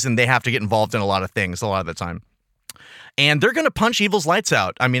the reason they have to get involved in a lot of things a lot of the time. And they're going to punch evil's lights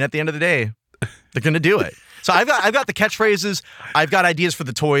out. I mean, at the end of the day, they're going to do it. So I've got the catchphrases. I've got ideas for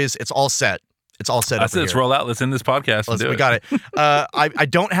the toys. It's all set. It's all set I up. said let's roll out. Let's end this podcast. We got it. I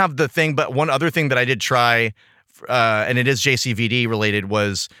don't have the thing, but one other thing that I did try, and it is JCVD related,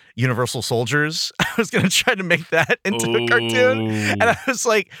 was Universal Soldiers. I was going to try to make that into a cartoon. And I was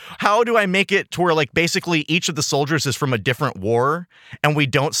like, how do I make it to where like basically each of the soldiers is from a different war and we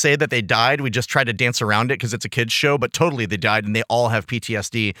don't say that they died. We just try to dance around it because it's a kid's show, but totally they died and they all have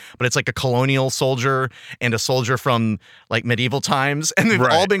PTSD. But it's like a colonial soldier and a soldier from like medieval times. And they've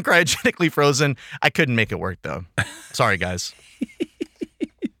all been cryogenically frozen. I couldn't make it work though. Sorry, guys.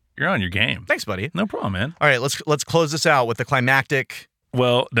 You're on your game. Thanks, buddy. No problem, man. All right, let's close this out with the climactic.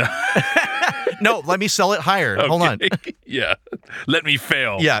 Well, no, let me sell it higher. Okay. Hold on. Yeah. Let me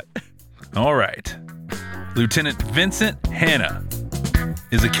fail. Yeah. All right. Lieutenant Vincent Hanna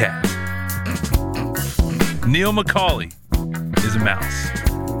is a cat. Neil McCauley is a mouse.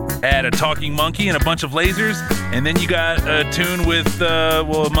 Add a talking monkey and a bunch of lasers, and then you got a tune with,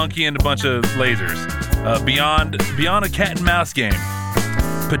 a monkey and a bunch of lasers. Beyond a cat and mouse game,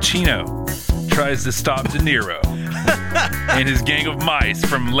 Pacino tries to stop De Niro and his gang of mice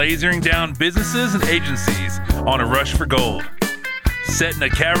from lasering down businesses and agencies on a rush for gold. Set in a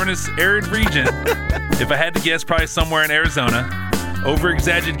cavernous, arid region, if I had to guess, probably somewhere in Arizona.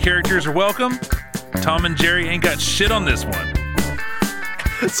 Over-exaggerated characters are welcome. Tom and Jerry ain't got shit on this one.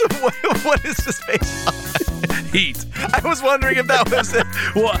 So what is this based on? Heat. I was wondering if that was it.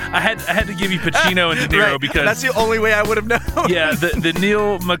 Well, I had to give you Pacino and De Niro because that's the only way I would have known. Yeah, the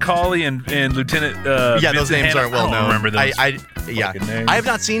Neil McCauley and Lieutenant. Yeah, those names aren't well known. I don't remember those. I have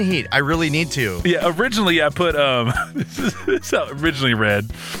not seen Heat. I really need to. Yeah, originally I put this is how it originally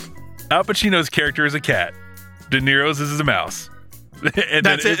read. Al Pacino's character is a cat. De Niro's is a mouse. And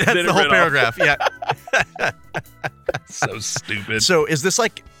that's it. That's the whole paragraph. Yeah. So stupid. So is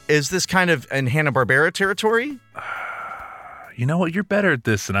this kind of in Hanna-Barbera territory? You know what? You're better at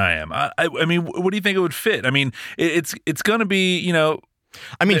this than I am. I mean, what do you think it would fit? I mean, it's going to be,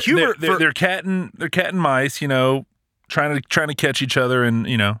 I mean, humor. They're cat and mice, trying to catch each other,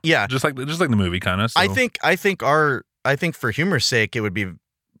 and yeah, just like the movie kind of. So. I think for humor's sake, it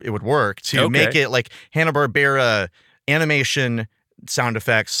would work to make it like Hanna-Barbera animation, sound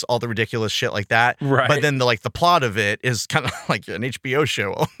effects, all the ridiculous shit like that. Right. But then the plot of it is kind of like an HBO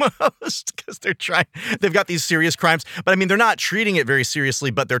show almost, because they've got these serious crimes. But I mean, they're not treating it very seriously,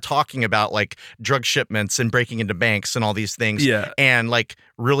 but they're talking about like drug shipments and breaking into banks and all these things. Yeah. And like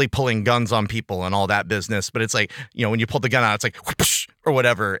really pulling guns on people and all that business. But it's like, when you pull the gun out, it's like whoosh, or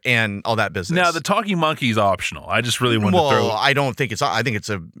whatever, and all that business. Now the talking monkey is optional. I just really want to throw. Well, I don't think I think it's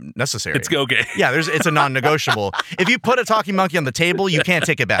a necessary. It's okay. Yeah, it's a non-negotiable. If you put a talking monkey on the table, you can't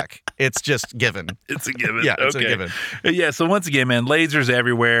take it back. It's just given. It's a given. Yeah, it's a given. Yeah. So once again, man, lasers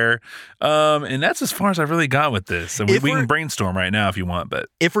everywhere, and that's as far as I really got with this. So we can brainstorm right now if you want, but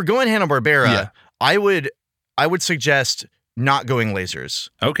if we're going Hanna-Barbera, I would suggest not going lasers.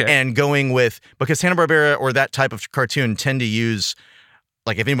 Okay. And going with, because Hanna-Barbera or that type of cartoon tend to use,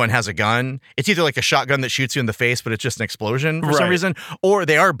 like if anyone has a gun, it's either like a shotgun that shoots you in the face, but it's just an explosion for some reason, or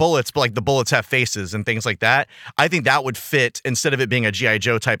they are bullets, but like the bullets have faces and things like that. I think that would fit, instead of it being a G.I.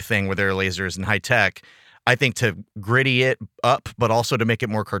 Joe type thing where there are lasers and high tech. I think to gritty it up, but also to make it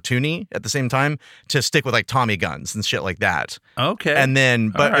more cartoony at the same time, to stick with like Tommy guns and shit like that. Okay. And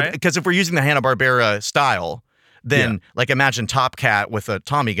then, but because if we're using the Hanna-Barbera style, then like imagine Top Cat with a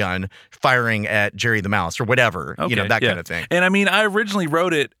Tommy gun firing at Jerry the Mouse or whatever, that kind of thing. And I mean, I originally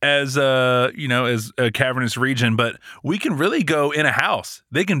wrote it as as a cavernous region, but we can really go in a house.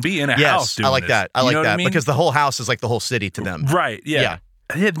 They can be in a house doing I like this. that. I like that, I mean? because the whole house is like the whole city to them. Right. Yeah.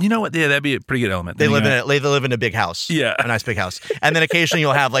 You know what? Yeah, that'd be a pretty good element. They live in a big house. Yeah. A nice big house. And then occasionally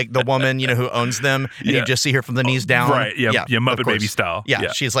you'll have like the woman, who owns them, and you just see her from the knees down. Right. Yeah. Yeah. Muppet Baby style.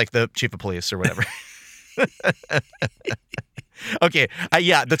 Yeah. She's like the chief of police or whatever. Okay,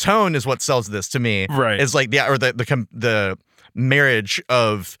 the tone is what sells this to me. Right, is like the marriage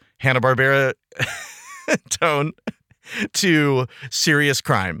of Hanna-Barbera tone to serious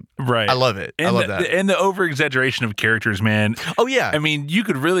crime. Right, I love it. And I love that. And the over exaggeration of characters, man. Oh yeah, I mean, you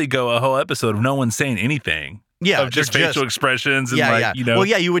could really go a whole episode of no one saying anything. Yeah, of just facial expressions and Well,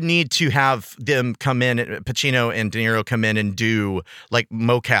 yeah, you would need to have them come in, Pacino and De Niro come in and do like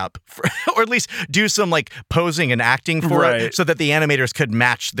mocap, or at least do some like posing and acting for it, so that the animators could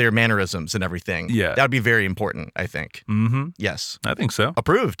match their mannerisms and everything. Yeah, that would be very important, I think. Mm-hmm. Yes, I think so.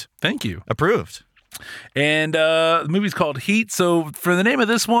 Approved. Thank you. Approved. And the movie's called Heat. So for the name of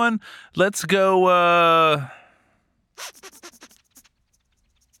this one, let's go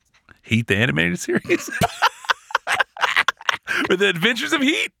Heat, the animated series. Or The Adventures of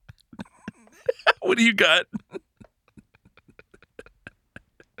Heat? What do you got?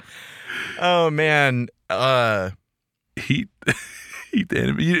 Oh man. Heat the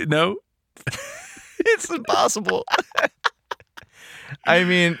enemy. You didn't know? It's impossible. I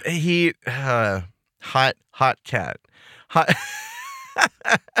mean, hot cat. Hot.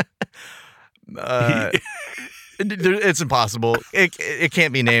 It's impossible. It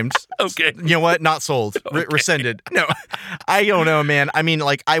can't be named. Okay. You know what? Not sold. Rescinded. No, I don't know, man. I mean,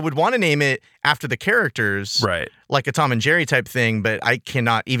 like, I would want to name it after the characters, Right. like a Tom and Jerry type thing, but I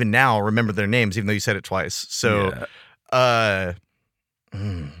cannot even now remember their names, even though you said it twice. So,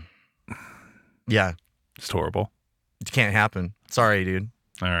 yeah, It's horrible. it can't happen. Sorry, dude.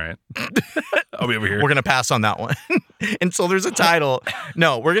 All right. I'll be over here. We're gonna pass on that one until there's a title.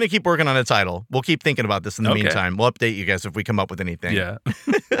 No, we're gonna keep working on a title. We'll keep thinking about this in the Okay. meantime. We'll update you guys if we come up with anything. Yeah.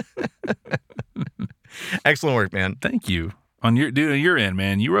 Excellent work, man. Thank you. On your end,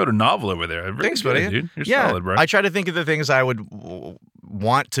 man. You wrote a novel over there. Very Thanks, good, buddy. dude. You're Yeah, solid, bro. I try to think of the things I would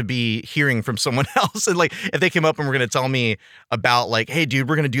want to be hearing from someone else, and like if they came up and were gonna tell me about, like, hey, dude,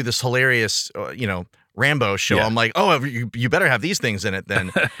 we're gonna do this hilarious, Rambo show. Yeah. I'm like, oh, you better have these things in it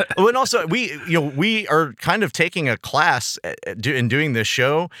then. Oh, and also we are kind of taking a class in doing this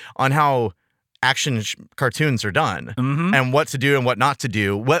show on how action cartoons are done and what to do and what not to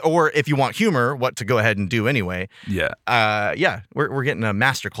do. Or if you want humor, what to go ahead and do anyway. Yeah. We're getting a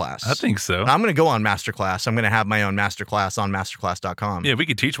master class. I think so. I'm going to go on master class. I'm going to have my own master class on masterclass.com. Yeah, we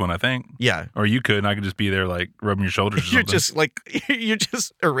could teach one, I think. Yeah. Or you could, and I could just be there, like, rubbing your shoulders or You're something. you're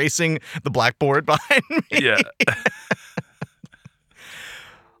just erasing the blackboard behind me. Yeah.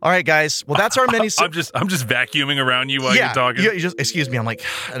 All right, guys. Well, that's our mini. I'm just vacuuming around you while you're talking. You just excuse me. I'm like,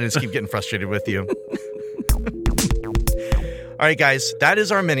 I just keep getting frustrated with you. All right, guys. That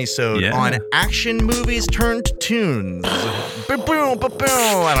is our mini-sode on action movies turned tunes. Boom, boom, boom, boom.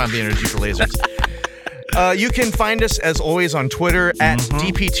 I don't have the energy for lasers. You can find us, as always, on Twitter at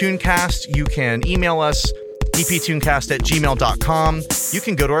DPTuneCast. You can email us, dptunecast@gmail.com. You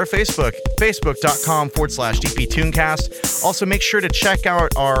can go to our Facebook, facebook.com/dptunecast. Also, make sure to check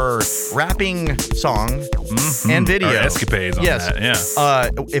out our rapping song and video. Our escapades on that, yeah.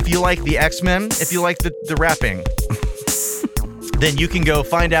 If you like the X-Men, if you like the rapping, then you can go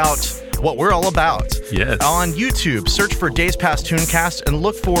find out what we're all about. Yes. On YouTube, search for Days Past Tooncast and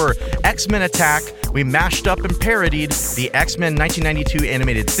look for X-Men Attack. We mashed up and parodied the X-Men 1992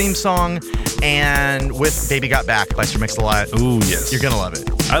 animated theme song, and with Baby Got Back by Sir Mix-a-Lot. Ooh, yes. You're going to love it.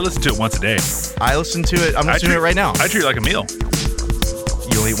 I listen to it once a day. I listen to it. I'm listening to it right now. I treat it like a meal.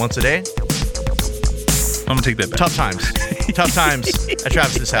 You'll eat once a day? I'm going to take that back. Tough times. Tough times at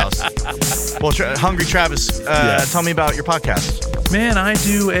Travis's house. Well, Hungry Travis, tell me about your podcast. Man, I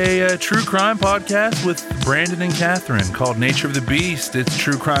do a true crime podcast with Brandon and Catherine called Nature of the Beast. It's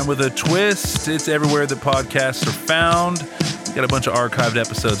true crime with a twist. It's everywhere that podcasts are found. We got a bunch of archived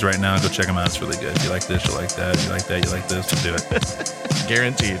episodes right now. Go check them out. It's really good. You like this, you like that, you like that, you like this. Do it.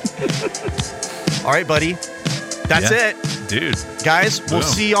 Guaranteed. All right, buddy. That's it. Dude. Guys, we'll Boom.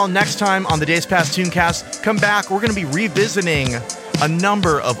 see y'all next time on the Days Past Tooncast. Come back. We're going to be revisiting a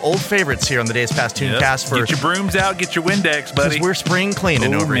number of old favorites here on the Days Past Tooncast. Get your brooms out, get your Windex, buddy. Because we're spring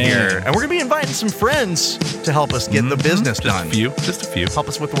cleaning over here. And we're going to be inviting some friends to help us get the business done. Just a few. Help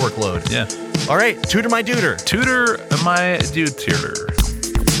us with the workload. Yeah. All right. Tutor my duder. Tutor my dude tutor.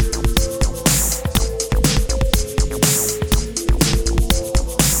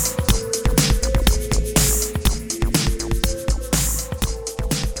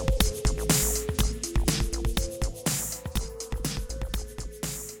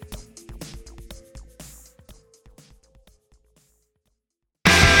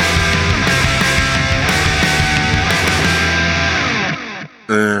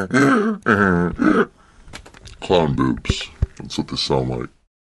 Clown boobs. That's what they sound like.